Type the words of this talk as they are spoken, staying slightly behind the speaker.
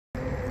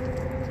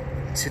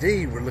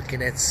Today we're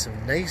looking at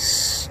some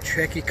nice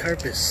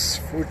Trachycarpus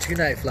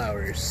fortunei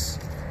flowers.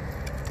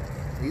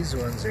 These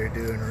ones are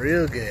doing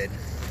real good.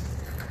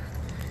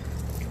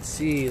 You can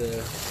see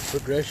the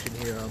progression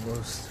here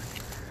almost.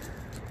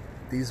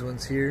 These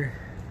ones here,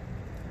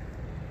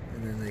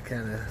 and then they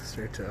kind of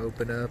start to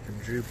open up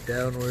and droop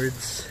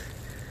downwards,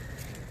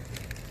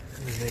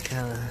 and then they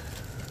kind of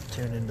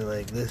turn into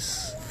like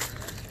this,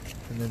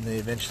 and then they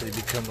eventually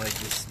become like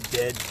this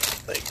dead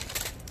like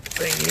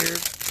thing here.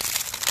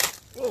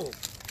 Whoa!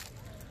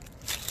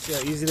 See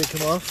how easy they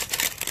come off?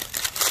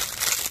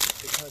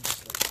 They kind of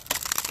just like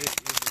really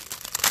easy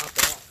to pop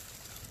off.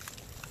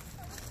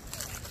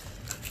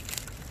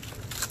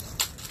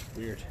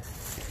 Weird.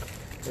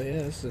 But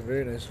yeah, this is a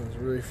very nice one. It's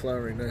really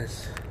flowering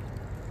nice.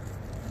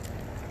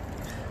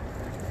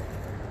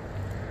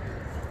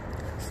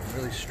 It's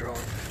really strong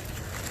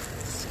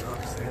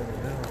stalks they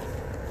have now.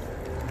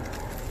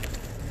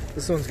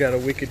 This one's got a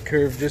wicked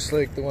curve just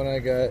like the one I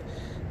got.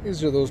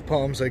 These are those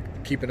palms I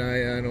keep an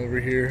eye on over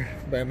here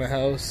by my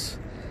house.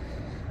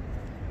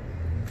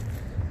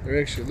 They're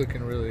actually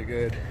looking really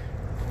good.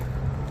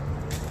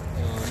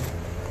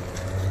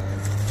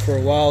 For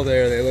a while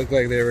there, they looked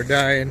like they were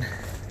dying.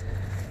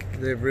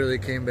 They've really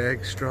came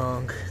back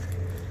strong.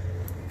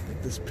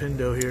 Like this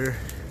pindo here,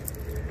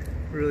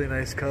 really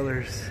nice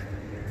colors.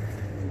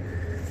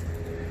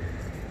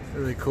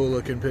 Really cool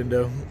looking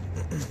pindo.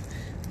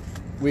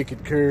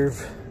 Wicked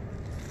curve.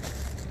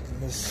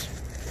 And this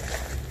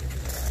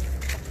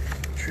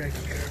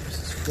Trachycarpus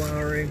is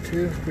flowering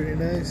too, pretty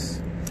nice.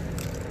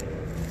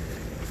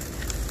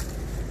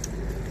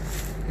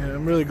 And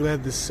I'm really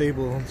glad this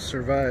sable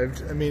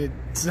survived. I mean,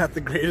 it's not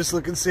the greatest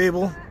looking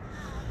sable,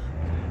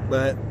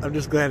 but I'm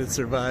just glad it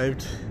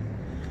survived,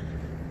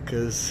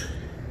 because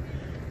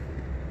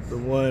the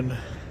one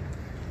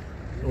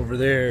over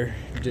there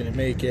didn't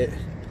make it.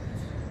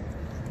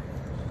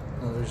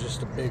 Oh, there's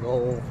just a big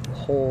old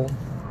hole.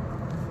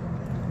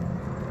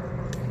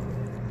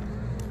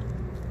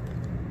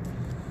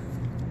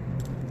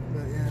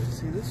 But yeah,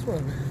 see, this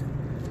one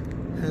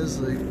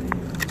has like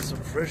some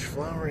fresh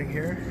flowering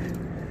here.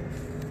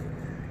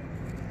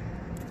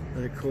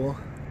 Really cool.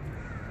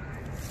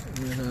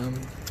 And then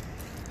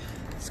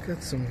it's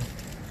got some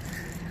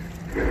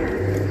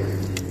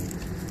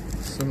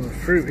of the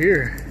fruit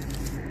here.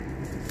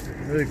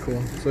 Really cool.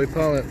 So they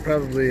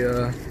probably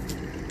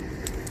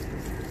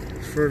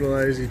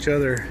fertilize each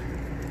other.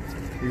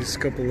 These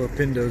couple of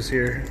pindos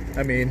here.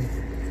 I mean,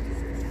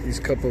 these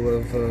couple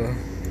of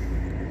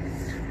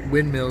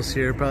windmills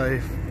here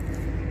probably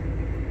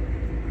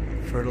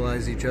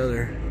fertilize each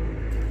other.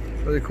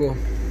 Really cool.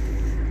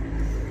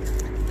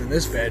 And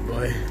this bad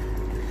boy,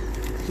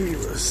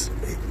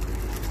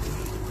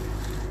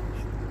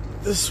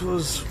 this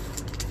was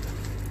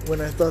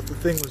when I thought the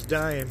thing was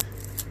dying.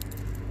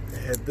 I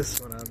had this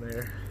one on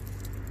there.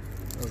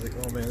 I was like,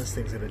 oh man, this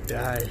thing's gonna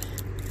die.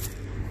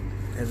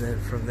 And then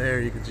from there,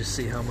 you can just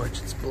see how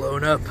much it's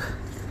blown up.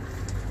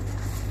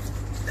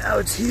 Now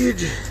it's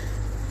huge.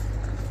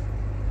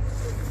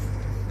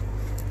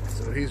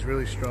 So he's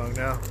really strong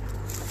now.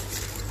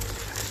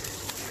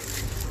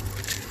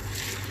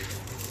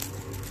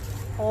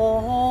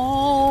 Oh.